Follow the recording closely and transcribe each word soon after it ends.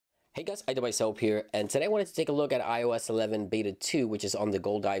Hey guys, iDevice Help here, and today I wanted to take a look at iOS 11 Beta 2, which is on the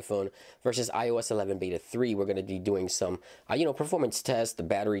gold iPhone, versus iOS 11 Beta 3. We're going to be doing some, performance test, the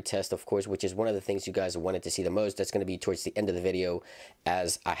battery test, of course, which is one of the things you guys wanted to see the most. That's going to be towards the end of the video,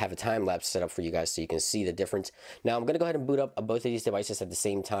 as I have a time lapse set up for you guys so you can see the difference. Now, I'm going to go ahead and boot up both of these devices at the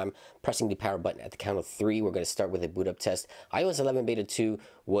same time, pressing the power button at the count of 3. We're going to start with a boot up test. iOS 11 Beta 2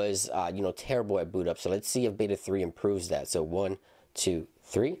 was, terrible at boot up, so let's see if Beta 3 improves that. So 1, 2,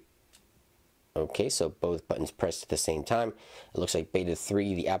 3. Okay, so both buttons pressed at the same time. It looks like Beta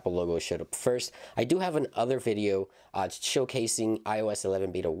 3, the Apple logo showed up first. I do have another video showcasing iOS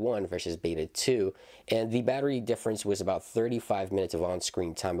 11 Beta 1 versus Beta 2, and the battery difference was about 35 minutes of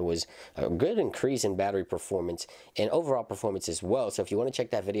on-screen time. It was a good increase in battery performance and overall performance as well. So if you want to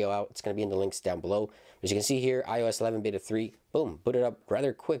check that video out, it's going to be in the links down below. As you can see here, iOS 11 Beta 3, boom, booted up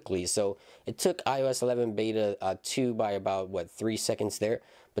rather quickly. So it took iOS 11 Beta 2 by about, 3 seconds there.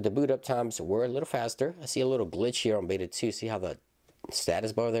 But the boot up times were a little faster. I see a little glitch here on Beta 2. See how the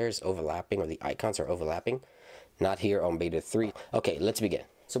status bar there is overlapping, or the icons are overlapping? Not here on Beta 3. Okay, let's begin.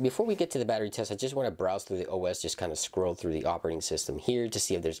 So before we get to the battery test, I just want to browse through the OS, just kind of scroll through the operating system here to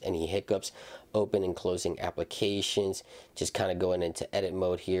see if there's any hiccups, open and closing applications, just kind of going into edit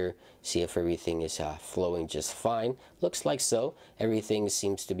mode here, see if everything is flowing just fine. Looks like so. Everything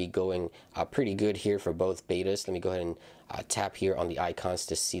seems to be going pretty good here for both betas. Let me go ahead and tap here on the icons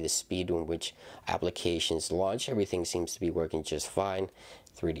to see the speed in which applications launch. Everything seems to be working just fine.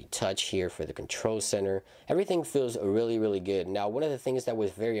 3D touch here for the control center. Everything feels really, really good. Now, one of the things that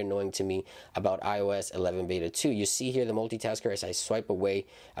was very annoying to me about iOS 11 Beta 2, you see here the multitasker as I swipe away,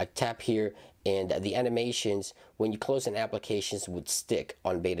 I tap here, and the animations when you close an applications would stick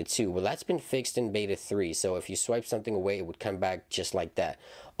on Beta 2. Well, that's been fixed in Beta 3, so if you swipe something away, it would come back just like that.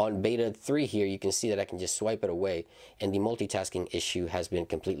 On Beta 3 here, you can see that I can just swipe it away, and the multitasking issue has been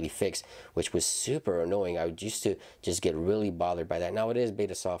completely fixed, which was super annoying. I used to just get really bothered by that. Now, it is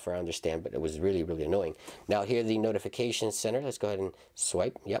beta software, I understand, but it was really, really annoying. Now, here the notification center. Let's go ahead and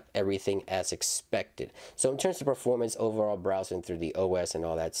swipe. Yep, everything as expected. So in terms of performance, overall browsing through the OS and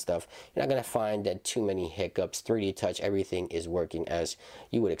all that stuff, you're not going to find that too many hiccups. 3D touch, everything is working as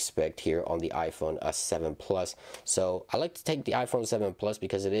you would expect here on the iPhone 7 Plus. So I like to take the iPhone 7 Plus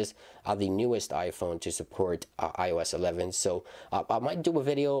because it is the newest iPhone to support iOS 11. So I might do a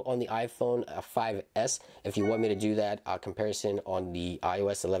video on the iPhone 5S if you want me to do that comparison on the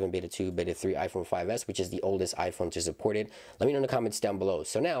iOS 11 Beta 2, Beta 3 iPhone 5S, which is the oldest iPhone to support it. Let me know in the comments down below.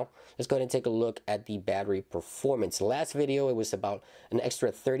 So now let's go ahead and take a look at the battery performance. Last video, it was about an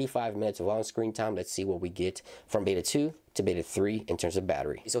extra 35 minutes of on-screen time. Let's see what we get from Beta 2 to Beta 3 in terms of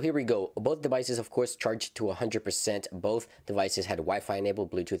battery. So here we go. Both devices, of course, charged to 100%. Both devices had Wi-Fi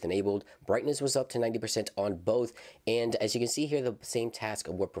enabled, Bluetooth enabled. Brightness was up to 90% on both. And as you can see here, the same task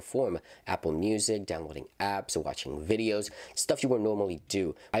would perform. Apple Music, downloading apps, watching videos, stuff you would normally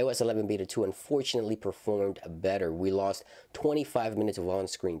do. iOS 11 Beta 2 unfortunately performed better. We lost 25 minutes of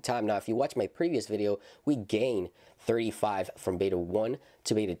on-screen time. Now, if you watch my previous video, we gained 35 from Beta 1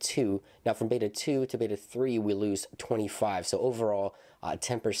 to Beta 2. Now, from Beta 2 to Beta 3, we lose 25. So overall,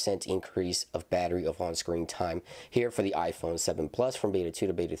 10% increase of battery of on-screen time here for the iPhone 7 Plus from Beta 2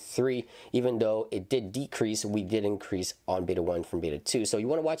 to Beta 3. Even though it did decrease, we did increase on Beta 1 from Beta 2. So you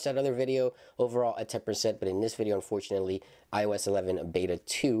want to watch that other video, overall at 10%, but in this video, unfortunately, iOS 11 Beta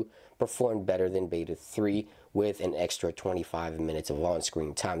 2 performed better than Beta 3 with an extra 25 minutes of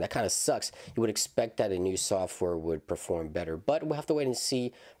on-screen time. That kind of sucks. You would expect that a new software would perform better, but we'll have to wait and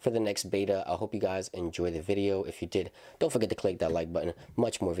see for the next beta. I hope you guys enjoy the video. If you did, don't forget to click that like button.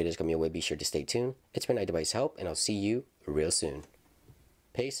 Much more videos coming your way. Be sure to stay tuned. It's been iDevice Help, and I'll see you real soon.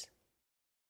 Peace.